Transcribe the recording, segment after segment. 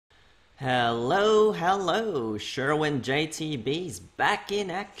Hello, hello, Sherwin JTB's back in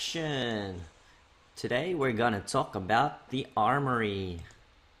action. Today we're gonna talk about the Armory.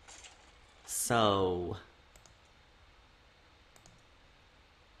 So,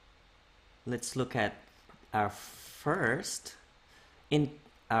 let's look at our first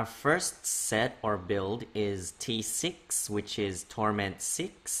set or build is T6, which is Torment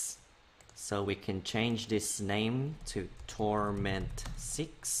 6. So we can change this name to Torment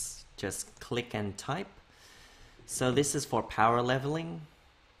 6. Just click and type. So this is for power leveling.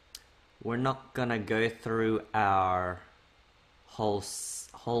 We're not gonna go through our we're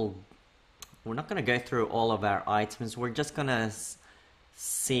not gonna go through all of our items. We're just gonna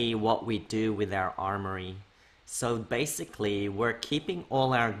see what we do with our armory. So basically we're keeping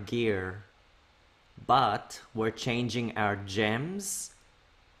all our gear, but we're changing our gems,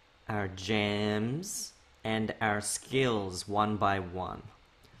 and our skills one by one.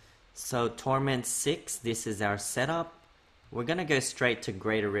 So Torment 6, this is our setup. We're gonna go straight to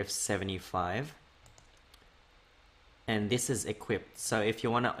GR75, and this is equipped. So if you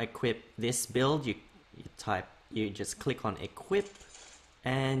want to equip this build, you just click on equip,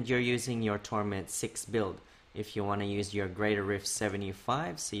 and you're using your Torment 6 build. If you want to use your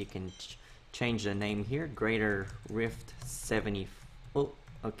GR75, so you can change the name here, GR70. Oh,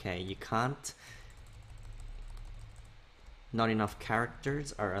 okay, you can't. Not enough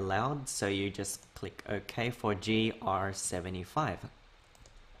characters are allowed, so you just click OK for GR75.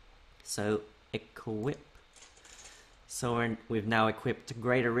 So equip. So we've now equipped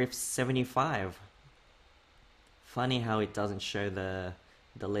GR75. Funny how it doesn't show the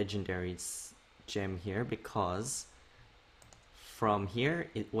legendary gem here, because from here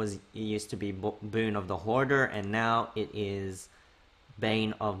it used to be Boon of the Hoarder, and now it is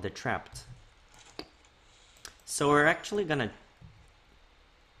Bane of the Trapped. So we're actually gonna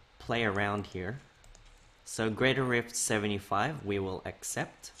play around here. So GR75 we will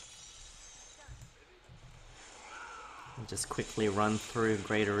accept. I'll just quickly run through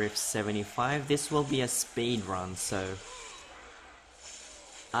GR75. This will be a speed run, so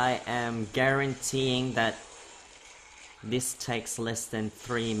I am guaranteeing that this takes less than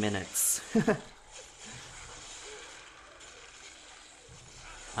 3 minutes.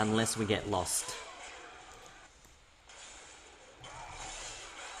 Unless we get lost.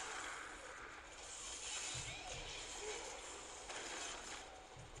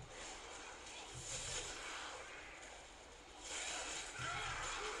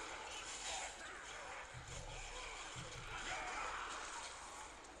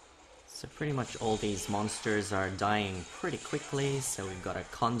 So pretty much all these monsters are dying pretty quickly, so we've got a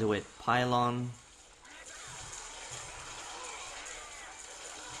conduit pylon.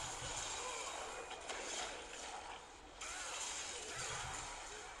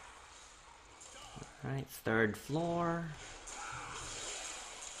 Alright, third floor.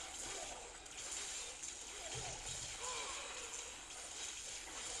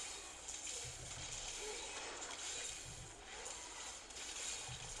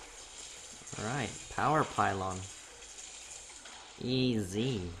 Alright, power pylon.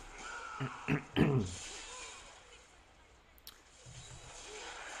 Easy.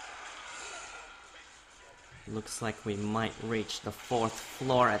 Looks like we might reach the 4th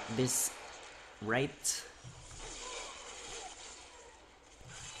floor at this rate.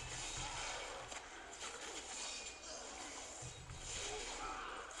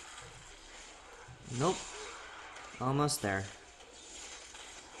 Nope. Almost there.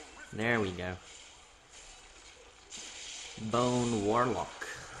 There we go. Bone Warlock.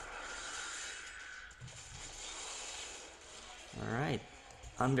 Alright,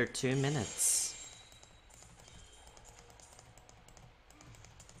 under 2 minutes.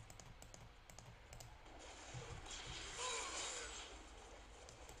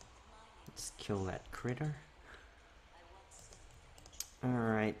 Let's kill that critter.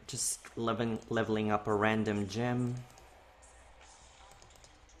 Alright, just leveling up a random gem.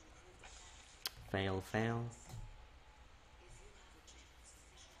 Fail.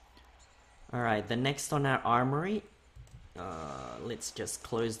 Alright, the next on our armory, let's just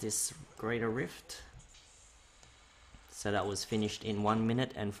close this Greater Rift. So that was finished in 1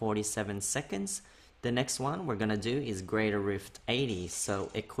 minute and 47 seconds. The next one we're gonna do is Greater Rift 80, so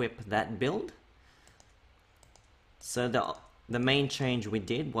equip that build. So the main change we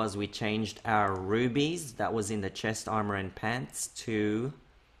did was we changed our rubies that was in the chest, armor, and pants to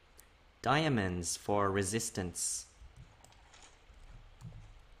diamonds for resistance.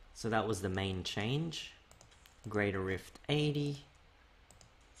 So that was the main change. Greater Rift 80.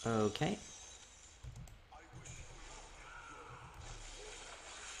 Okay.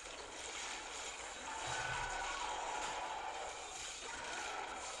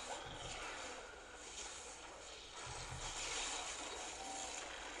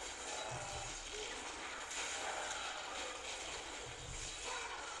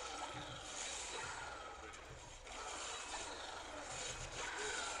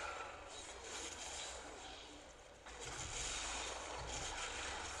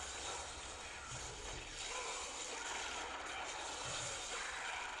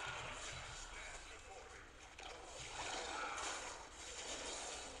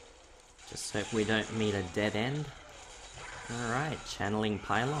 Just hope we don't meet a dead end. Alright, channeling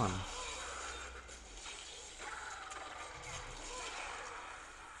pylon.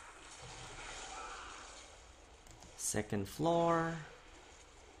 Second floor.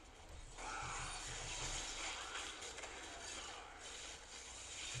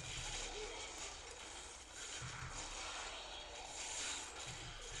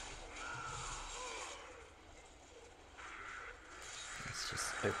 Let's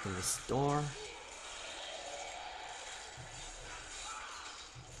just open this door.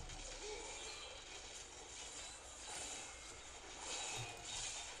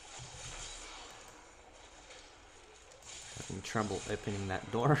 Having trouble opening that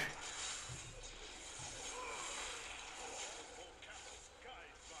door.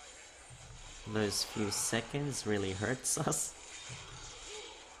 Those few seconds really hurts us.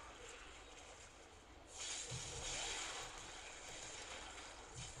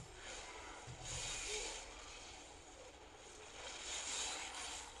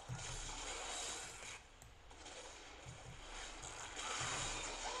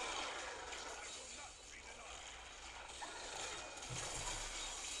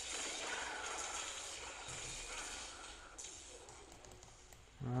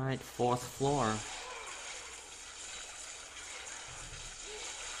 Alright, fourth floor.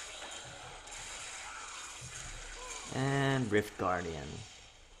 And Rift Guardian.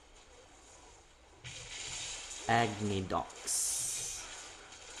 Agni Docks.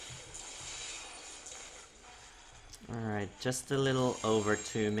 Alright, just a little over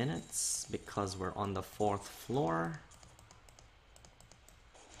 2 minutes because we're on the fourth floor.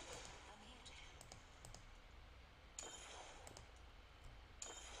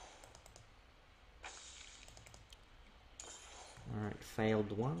 Alright,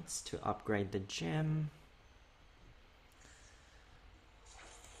 failed once to upgrade the gem.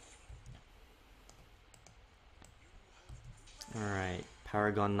 Alright,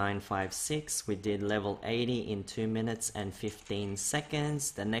 Paragon 956, we did level 80 in 2 minutes and 15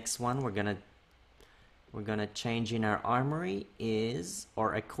 seconds. The next one we're gonna change in our armory is,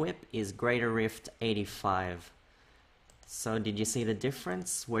 or equip, is Greater Rift 85. So did you see the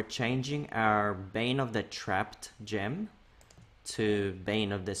difference? We're changing our Bane of the Trapped gem to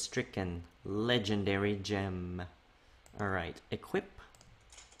Bane of the Stricken legendary gem. Alright, equip.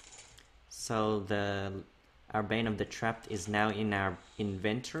 So our Bane of the Trapped is now in our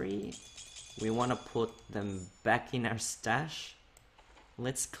inventory. We want to put them back in our stash.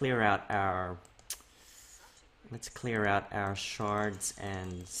 Let's clear out our shards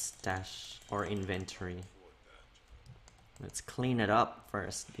and stash or inventory. Let's clean it up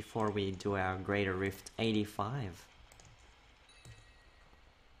first before we do our Greater Rift 85.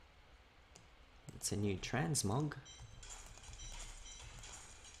 It's a new transmog.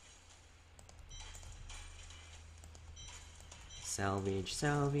 Salvage,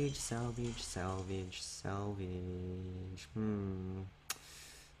 salvage, salvage, salvage, salvage.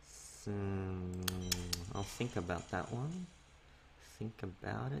 I'll think about that one. Think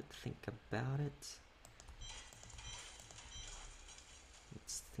about it, think about it.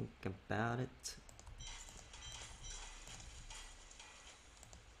 Let's think about it.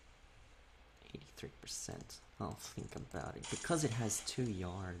 83%. I'll think about it. Because it has 2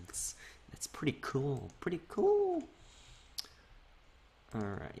 yards. That's pretty cool. Pretty cool.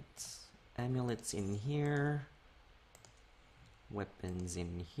 Alright. Amulets in here. Weapons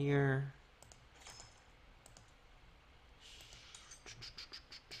in here.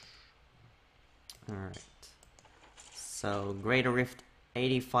 Alright. So, Greater Rift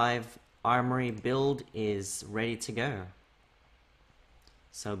 85 Armory build is ready to go.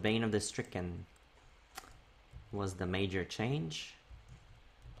 So, Bane of the Stricken was the major change.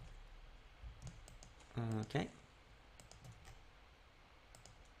 Okay.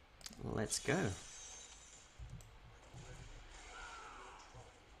 Let's go.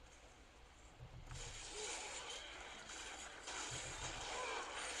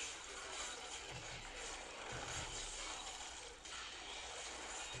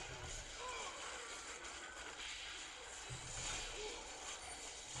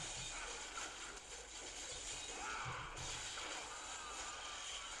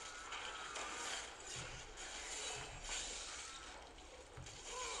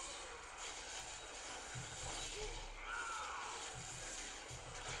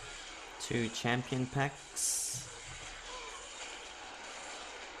 Two champion packs.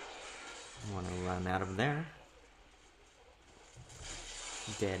 I want to run out of there.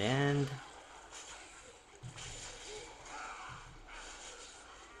 Dead end.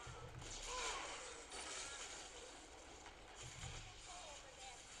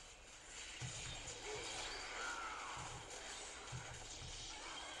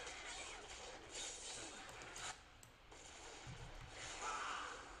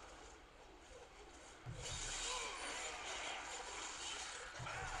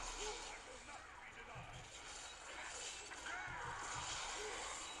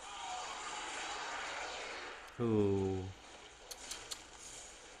 Ooh.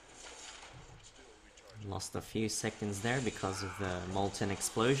 Lost a few seconds there because of the molten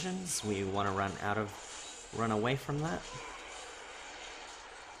explosions. We want to run away from that.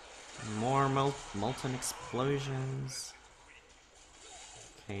 More molten explosions.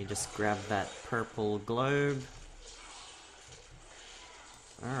 Okay, just grab that purple globe.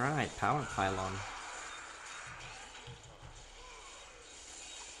 Alright, power pylon.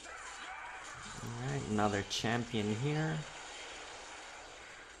 Alright, another champion here.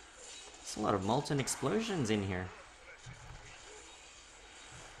 There's a lot of molten explosions in here.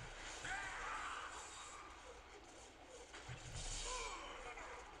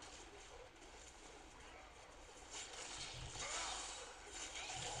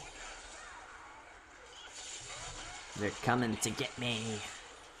 They're coming to get me.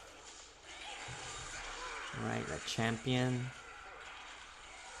 Alright, that champion.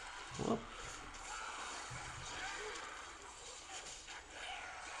 Whoop.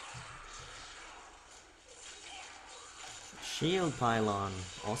 Shield pylon.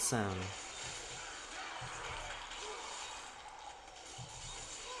 Awesome.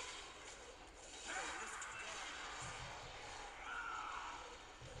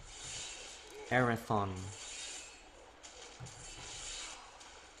 Arathon.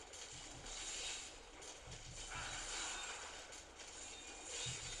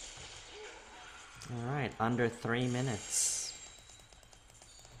 Alright, under 3 minutes.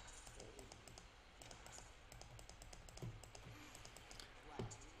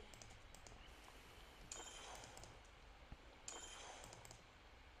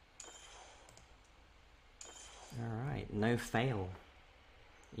 Alright, no fail.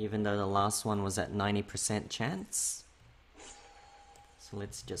 Even though the last one was at 90% chance. So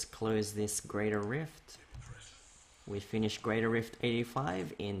let's just close this Greater Rift. We finished Greater Rift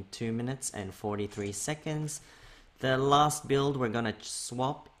 85 in 2 minutes and 43 seconds. The last build we're gonna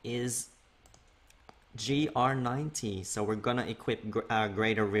swap is GR90. So we're gonna equip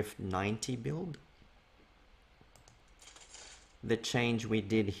Greater Rift 90 build. The change we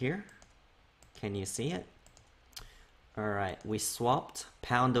did here. Can you see it? Alright, we swapped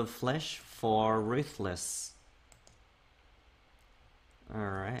Pound of Flesh for Ruthless.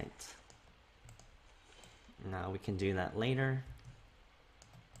 Alright. Now we can do that later.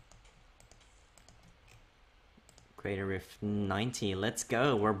 Greater Rift 90, let's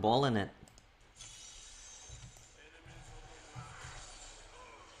go, we're balling it.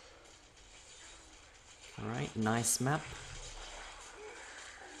 Alright, nice map.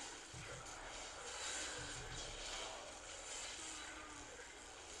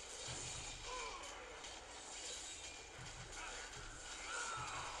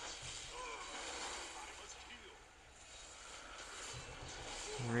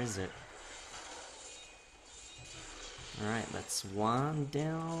 Where is it? Alright, that's one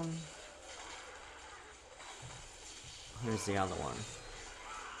down. Here's the other one.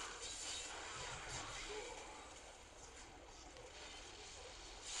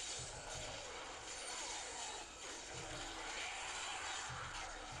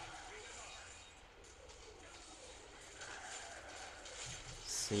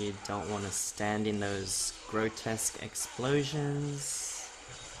 So you don't want to stand in those grotesque explosions.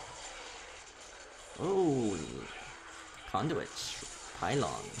 Oh, conduit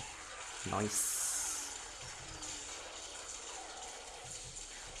pylon, nice.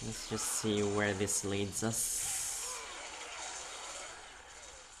 Let's just see where this leads us.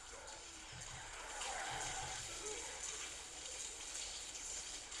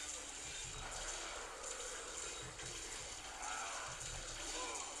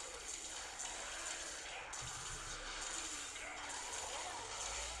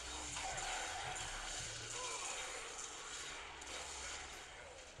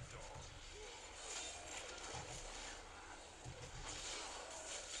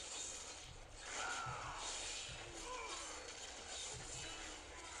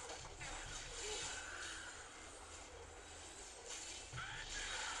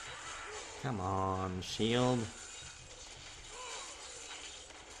 Come on, shield.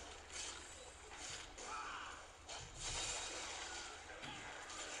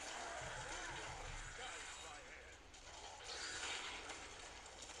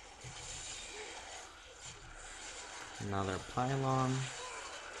 Another pylon.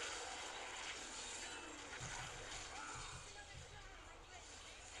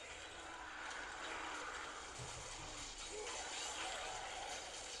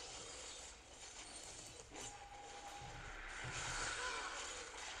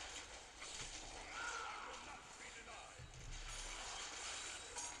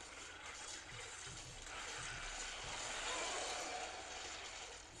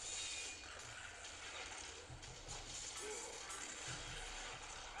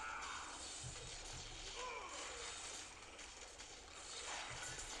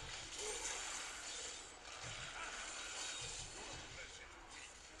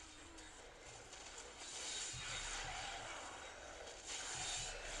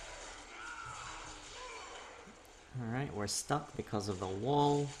 we're stuck because of the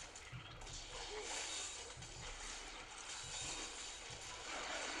wall.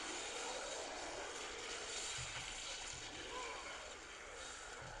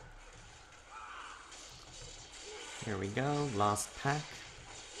 Here we go, last pack.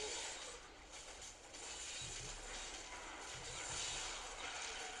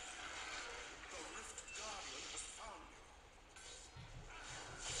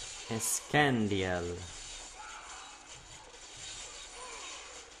 Escandial.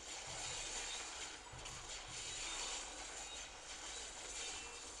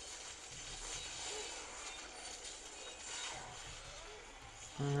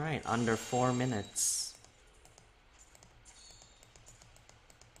 Alright, under 4 minutes.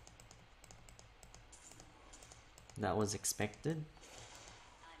 That was expected.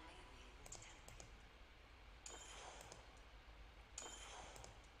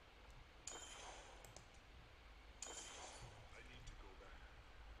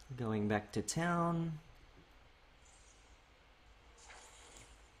 Going back to town.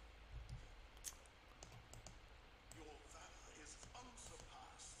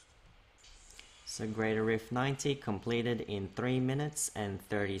 So Greater Rift 90 completed in 3 minutes and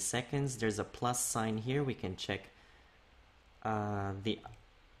 30 seconds. There's a plus sign here. We can check the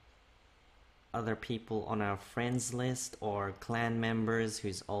other people on our friends list or clan members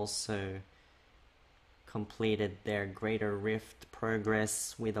who's also completed their Greater Rift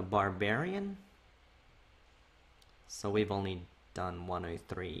progress with a Barbarian. So we've only done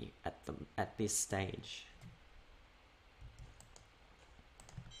 103 at this stage.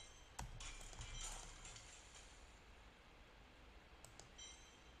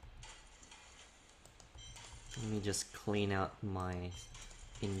 Let me just clean out my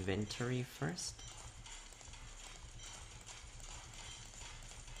inventory first.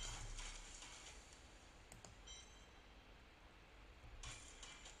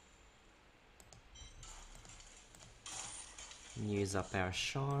 Use up our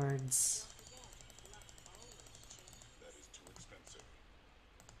shards.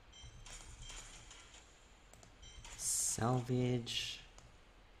 Salvage.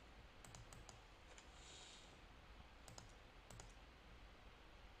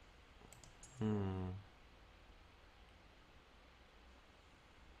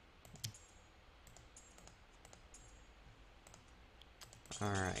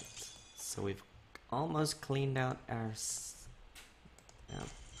 Alright, so we've almost cleaned out our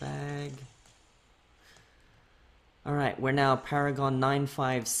bag. Alright, we're now Paragon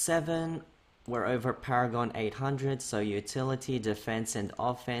 957. We're over Paragon 800, so utility, defense, and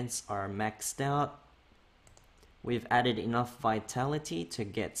offense are maxed out. We've added enough vitality to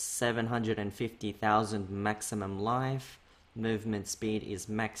get 750,000 maximum life. Movement speed is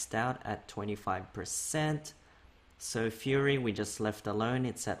maxed out at 25%. So Fury we just left alone,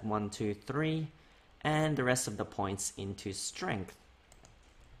 it's at 123, and the rest of the points into strength.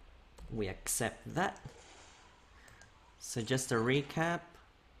 We accept that. So just a recap,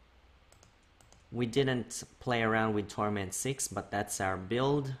 we didn't play around with Torment 6, but that's our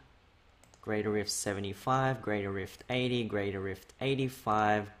build. Greater Rift 75, Greater Rift 80, Greater Rift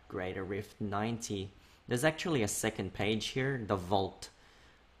 85, Greater Rift 90. There's actually a second page here, the Vault.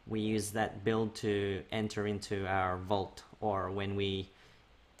 We use that build to enter into our vault, or when we,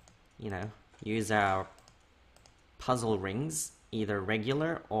 use our puzzle rings, either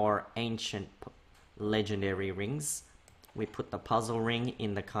regular or ancient legendary rings. We put the puzzle ring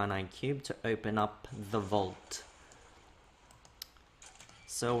in the Carnine Cube to open up the vault.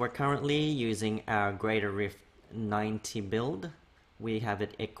 So we're currently using our Greater Rift 90 build. We have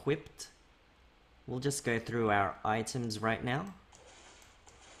it equipped. We'll just go through our items right now.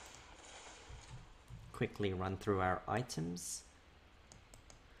 Quickly run through our items.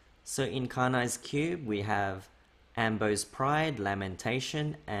 So in Carnine's Cube we have Ambo's Pride,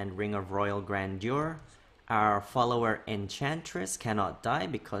 Lamentation, and Ring of Royal Grandeur. Our follower Enchantress cannot die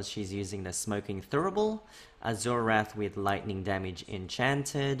because she's using the Smoking Thurible. Azure Wrath with Lightning Damage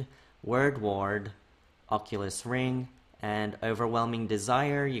Enchanted, Word Ward, Oculus Ring, and Overwhelming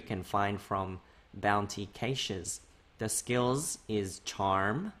Desire you can find from Bounty Caches. The skills is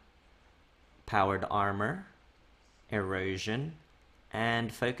Charm, Powered Armor, Erosion,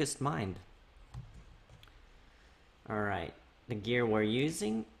 and Focused Mind. Alright, the gear we're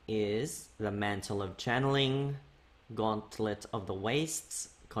using is the Mantle of Channeling, Gauntlet of the Wastes,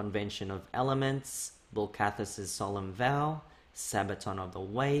 Convention of Elements, Bulkathus' Solemn Vow, Sabaton of the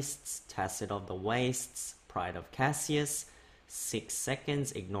Wastes, Tacit of the Wastes, Pride of Cassius, 6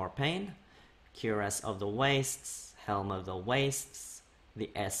 seconds, Ignore Pain, Cuirass of the Wastes, Helm of the Wastes, the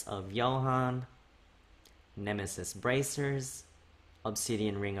S of Johann, Nemesis Bracers,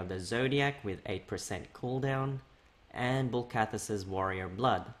 Obsidian Ring of the Zodiac with 8% cooldown, and Bulkathus's Warrior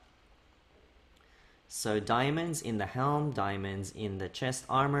Blood. So diamonds in the helm, diamonds in the chest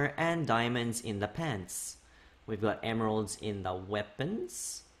armor, and diamonds in the pants. We've got emeralds in the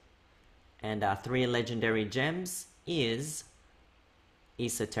weapons. And our 3 legendary gems is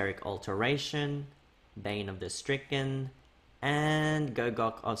Esoteric Alteration, Bane of the Stricken, and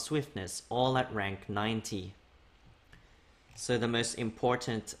Gogok of Swiftness, all at rank 90. So the most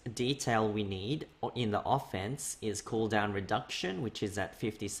important detail we need in the offense is cooldown reduction, which is at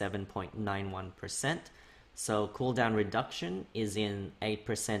 57.91%. So cooldown reduction is in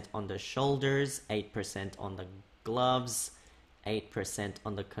 8% on the shoulders, 8% on the gloves, 8%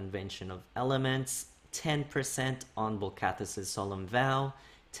 on the Convention of Elements, 10% on Bulkathus's Solemn Vow,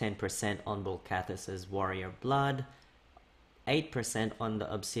 10% on Bulkathus's Warrior Blood, 8% on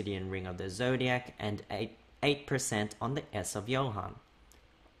the Obsidian Ring of the Zodiac, and 8% on the S of Johann.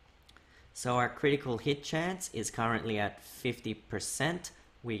 So our critical hit chance is currently at 50%.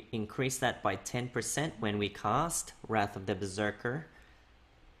 We increase that by 10% when we cast Wrath of the Berserker.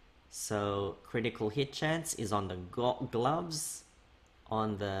 So critical hit chance is on the gloves,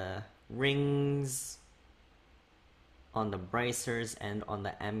 on the rings, on the bracers, and on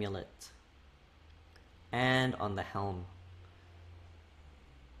the amulet, and on the helm.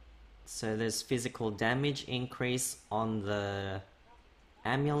 So there's physical damage increase on the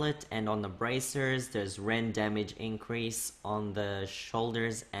amulet and on the bracers. There's rend damage increase on the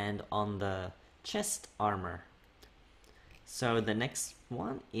shoulders and on the chest armor. So the next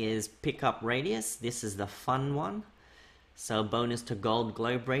one is pickup radius. This is the fun one. So bonus to gold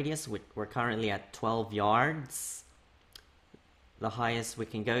globe radius. We're currently at 12 yards. The highest we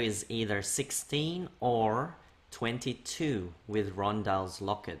can go is either 16 or 22 with Rondell's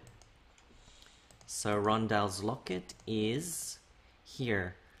Locket. So Rondell's Locket is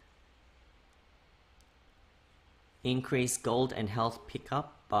here. Increase gold and health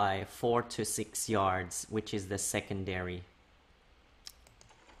pickup by 4 to 6 yards, which is the secondary.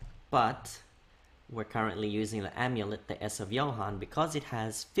 But we're currently using the amulet, the S of Johann, because it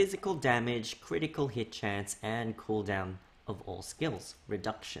has physical damage, critical hit chance, and cooldown of all skills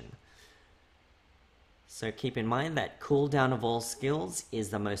reduction. So keep in mind that cooldown of all skills is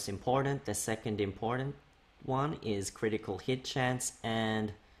the most important. The second important one is critical hit chance,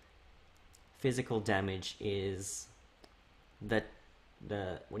 and physical damage is the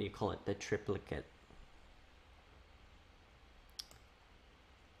what do you call it? The triplicate.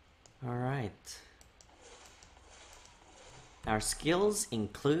 All right. Our skills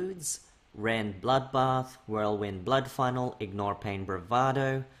includes Rend Bloodbath, Whirlwind Blood Funnel, Ignore Pain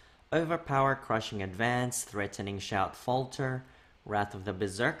Bravado, Overpower Crushing Advance, Threatening Shout Falter, Wrath of the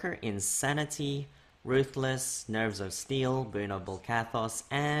Berserker, Insanity, Ruthless, Nerves of Steel, Boon of Bulkathos,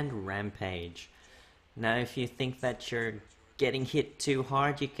 and Rampage. Now if you think that you're getting hit too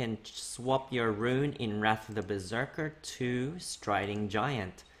hard, you can swap your rune in Wrath of the Berserker to Striding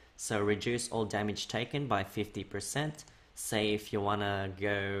Giant. So reduce all damage taken by 50%. Say if you wanna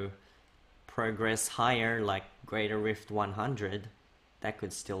go progress higher like Greater Rift 100, that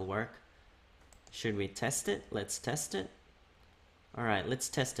could still work. Should we test it? Let's test it. Alright, let's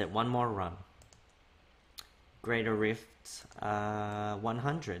test it. One more run. Greater Rift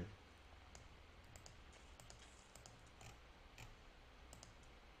 100.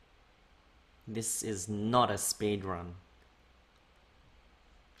 This is not a speed run.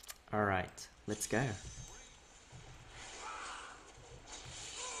 Alright, let's go.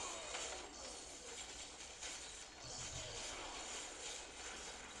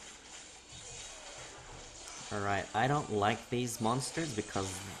 Alright, I don't like these monsters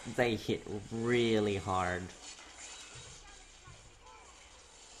because they hit really hard.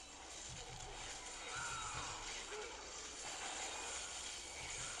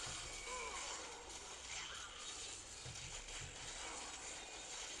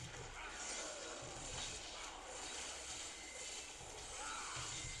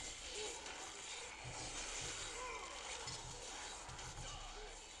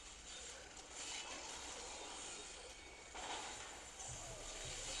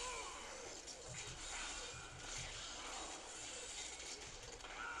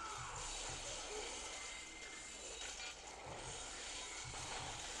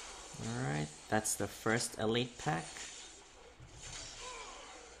 Alright, that's the first elite pack.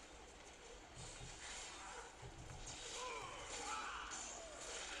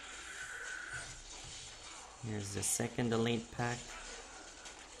 Here's the second elite pack.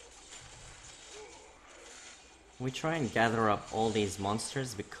 We try and gather up all these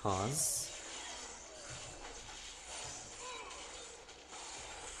monsters because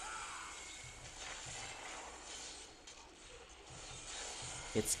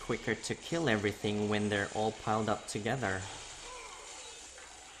it's quicker to kill everything when they're all piled up together.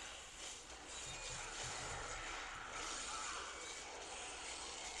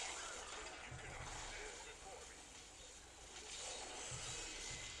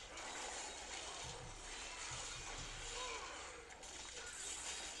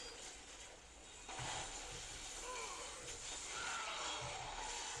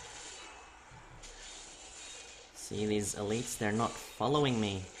 See these elites, they're not following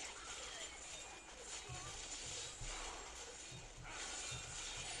me.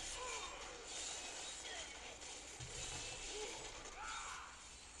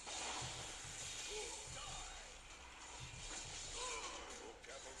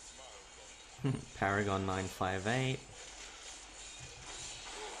 Paragon 958.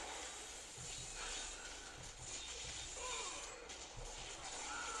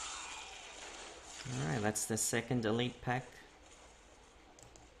 Alright, that's the second elite pack.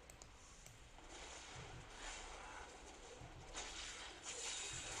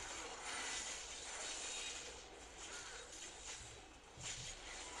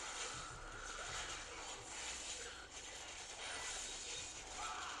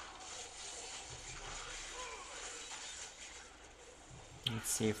 Let's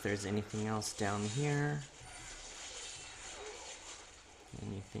see if there's anything else down here.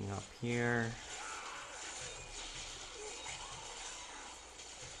 Anything up here?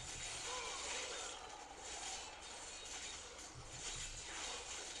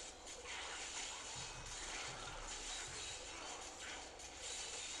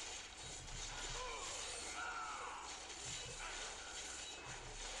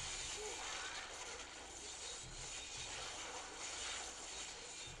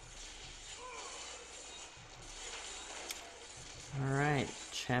 Alright,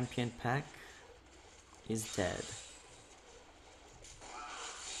 champion pack is dead.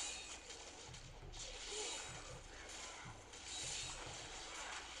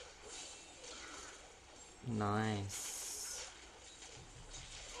 Nice.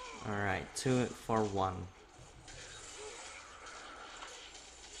 Alright, 2 for 1.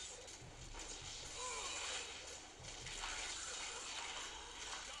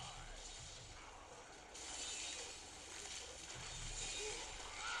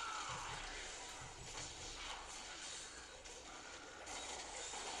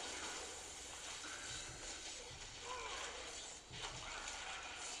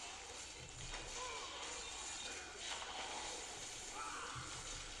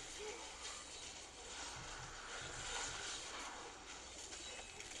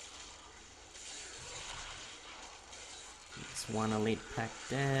 One elite pack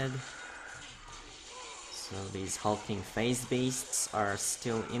dead. So these hulking phase beasts are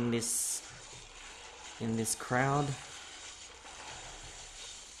still in this crowd.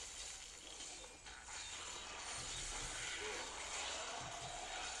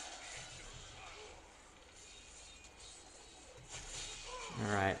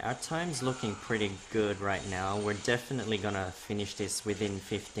 Alright, our time's looking pretty good right now. We're definitely gonna finish this within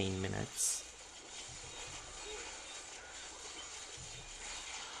 15 minutes.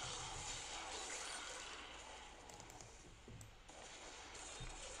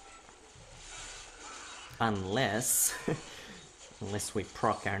 Unless we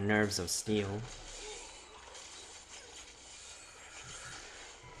proc our nerves of steel.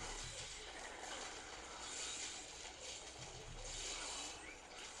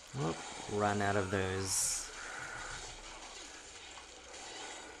 Whoop, run out of those.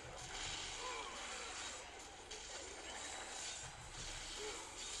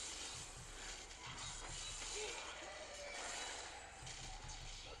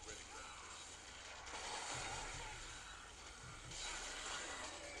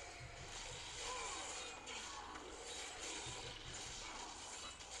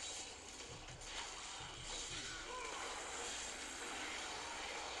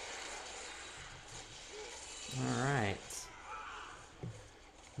 Alright.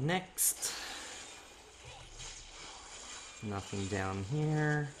 Next. Nothing down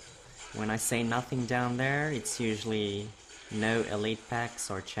here. When I say nothing down there, it's usually no elite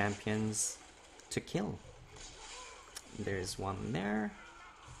packs or champions to kill. There's one there.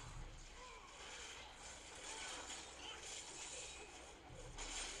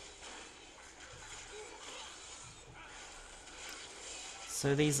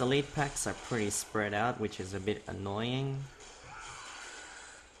 So these elite packs are pretty spread out, which is a bit annoying.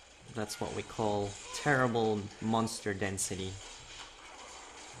 That's what we call terrible monster density.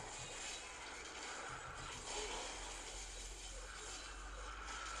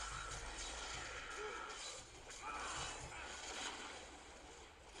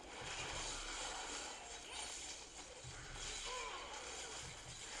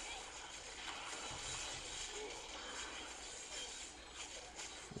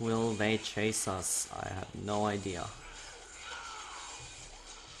 Will they chase us? I have no idea.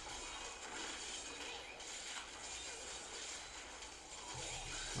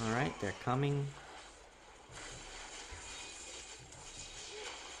 Alright, they're coming.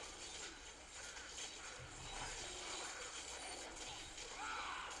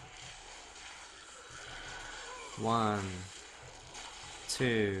 One,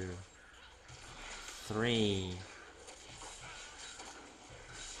 two, three.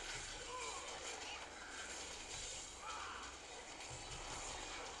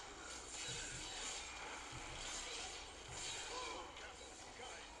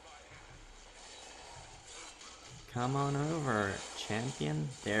 Come on over, champion.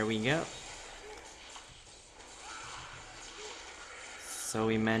 There we go. So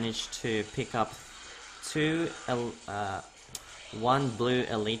we managed to pick up one blue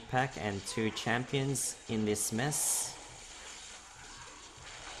elite pack and 2 champions in this mess.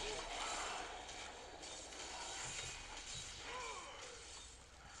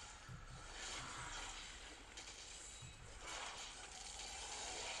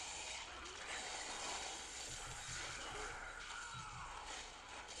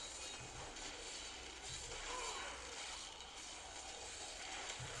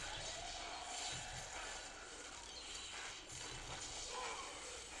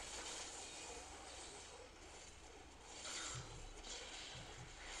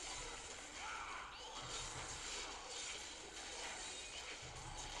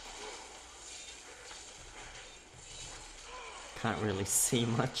 Can't really see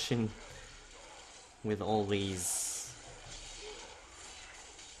much in with all these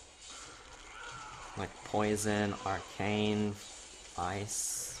like poison, arcane,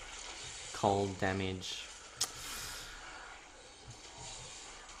 ice, cold damage.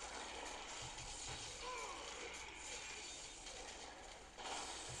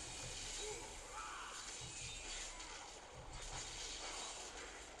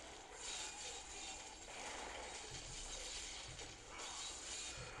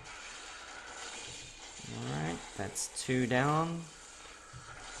 That's 2 down.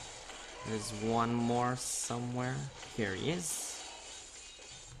 There's one more somewhere. Here he is.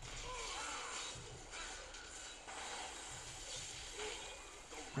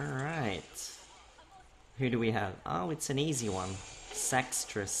 Alright. Who do we have? Oh, it's an easy one.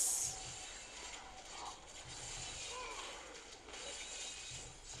 Saxtress.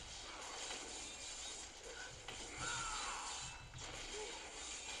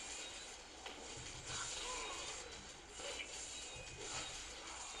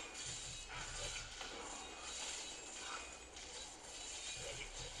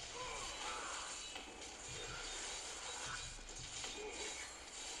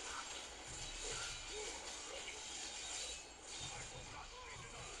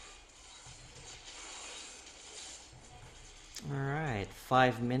 Alright,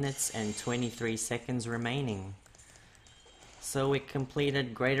 5 minutes and 23 seconds remaining. So we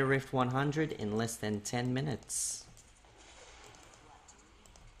completed Greater Rift 100 in less than 10 minutes.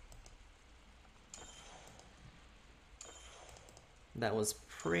 That was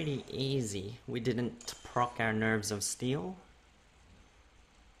pretty easy. We didn't proc our Nerves of Steel.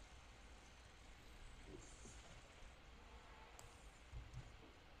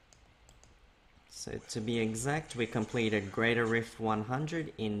 So to be exact, we completed Greater Rift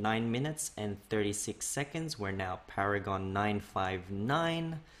 100 in 9 minutes and 36 seconds. We're now Paragon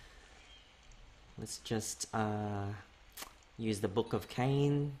 959. Let's just use the Book of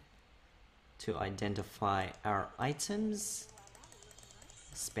Cain to identify our items,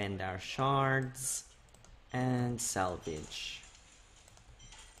 spend our shards, and salvage.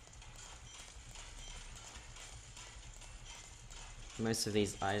 Most of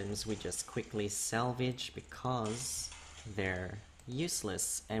these items we just quickly salvage because they're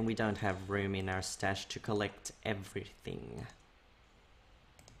useless and we don't have room in our stash to collect everything.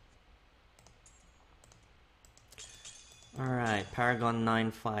 Alright, Paragon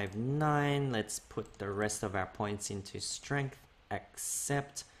 959, let's put the rest of our points into strength.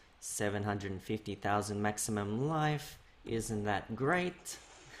 Accept 750,000 maximum life. Isn't that great?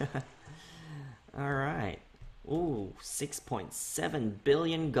 Alright. Ooh, 6.7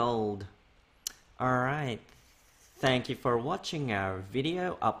 billion gold. Alright. Thank you for watching our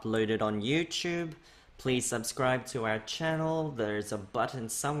video uploaded on YouTube. Please subscribe to our channel. There's a button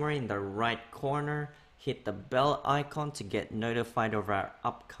somewhere in the right corner. Hit the bell icon to get notified of our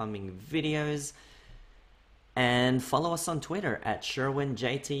upcoming videos. And follow us on Twitter at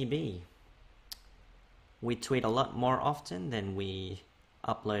SherwinJTB. We tweet a lot more often than we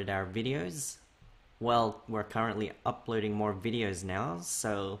upload our videos. well, we're currently uploading more videos now,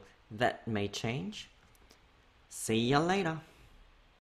 so that may change. See ya later.